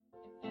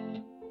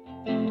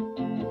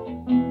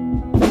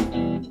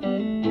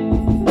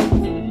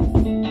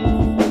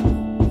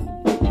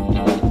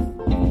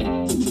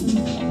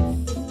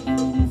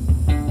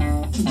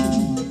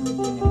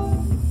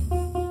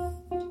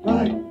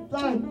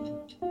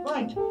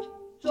1,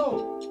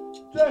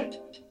 2, 3,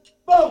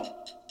 4.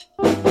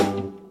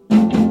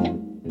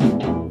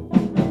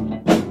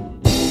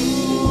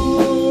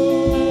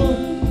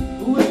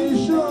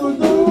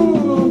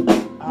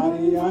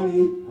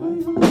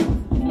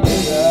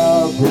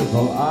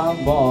 People,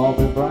 I'm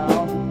Bobby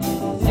Brown.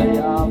 Say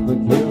I'm the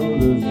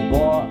cutest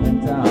boy in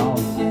town.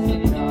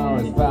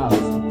 Car is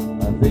fast,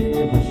 a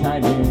thief is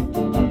shiny.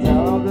 I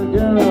tell the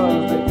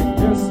girls they can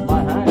kiss my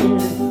hiney.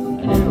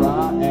 And here I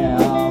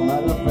am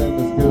at a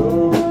famous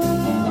school.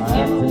 I'm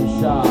acting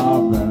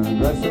sharp and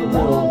dressing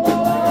cool. I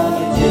got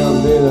a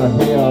cheerleader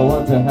here,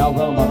 want to help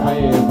them my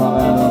faith. But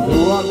I don't do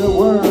all the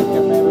work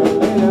and maybe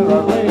later I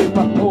rape.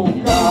 Oh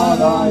God,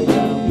 I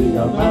am the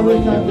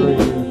American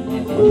dream.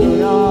 Do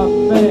not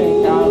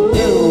think I'm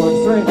doing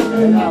straight.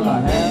 And I'm a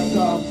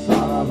handsome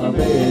son of a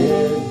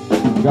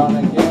bitch.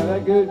 Gonna get a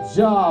good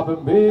job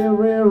and be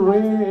real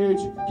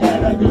rich.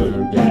 Get a good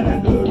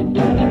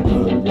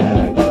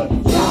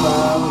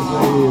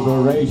Women's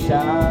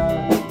liberation,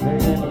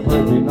 taking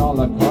creeping all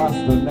across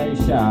the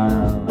nation.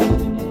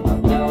 I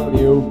tell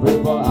you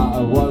people,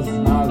 I was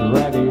not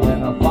ready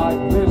when a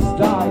fight this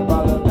died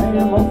by the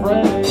name of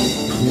Freddy.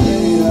 She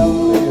made a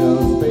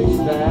little speech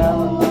then.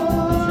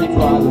 She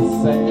tried to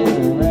say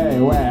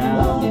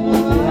well,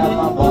 she had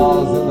my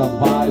balls in the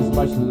vibes,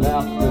 much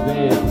left to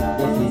did.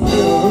 Guess she's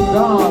still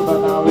gone, but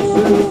now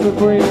she's the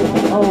queen.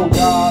 Oh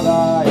God, I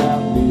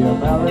am the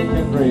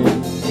American dream.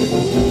 It's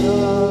a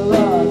single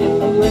run in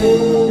the big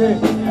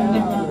game.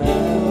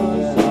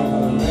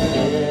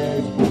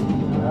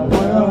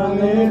 Well,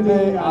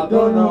 lately, I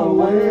don't know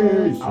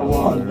which. I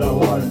wonder.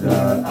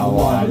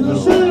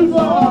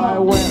 I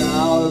went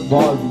out and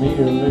bought me a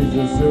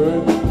leisure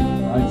suit.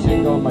 I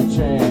jingled my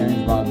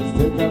change by the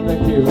stick and the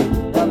cue.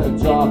 Got a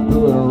job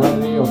doing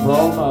radio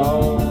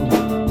promo.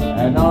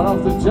 And none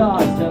of the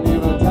jobs can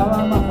even tell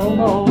I'm a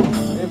homo.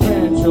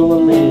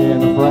 Eventually me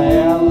and a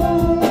friend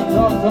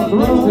got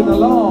cruising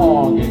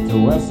along into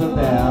Western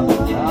Dam. I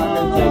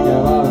can take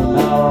about an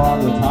hour on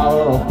the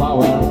Tower of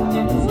Power.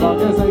 As long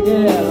as I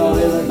get a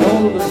little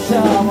golden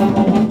shower.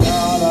 Oh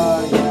God, I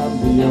am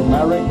the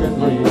American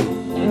dream.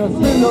 In the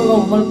middle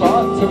of my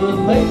butt till it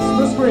makes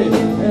me scream.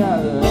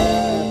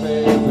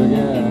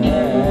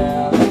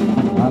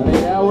 I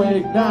lay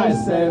awake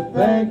nights, say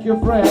thank you,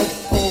 Fred.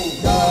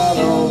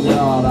 Oh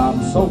God,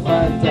 I'm so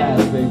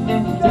fantastic.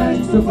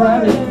 Thanks to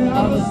Freddy,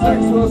 I'm a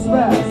sexual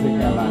spastic.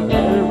 And my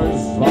name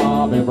is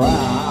Bobby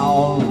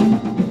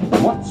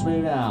Brown. Watch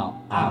me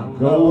now, I'm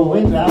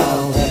going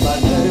down. And my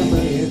name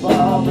is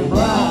Bobby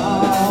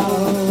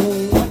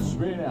Brown. Watch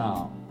me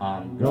now,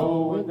 I'm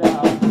going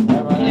down.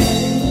 And my name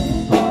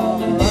is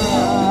Bobby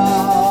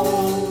Brown.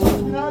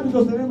 Watch me now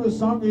because the name of the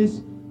song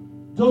is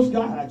Those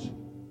Garage.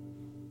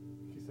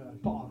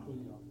 Porco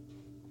dio.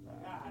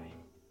 Magari.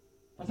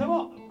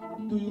 Facciamo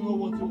Do you know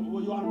what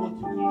you are what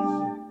you is?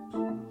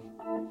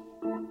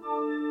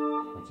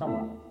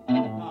 Facciamolo.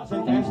 Ah, sei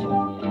il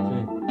testo?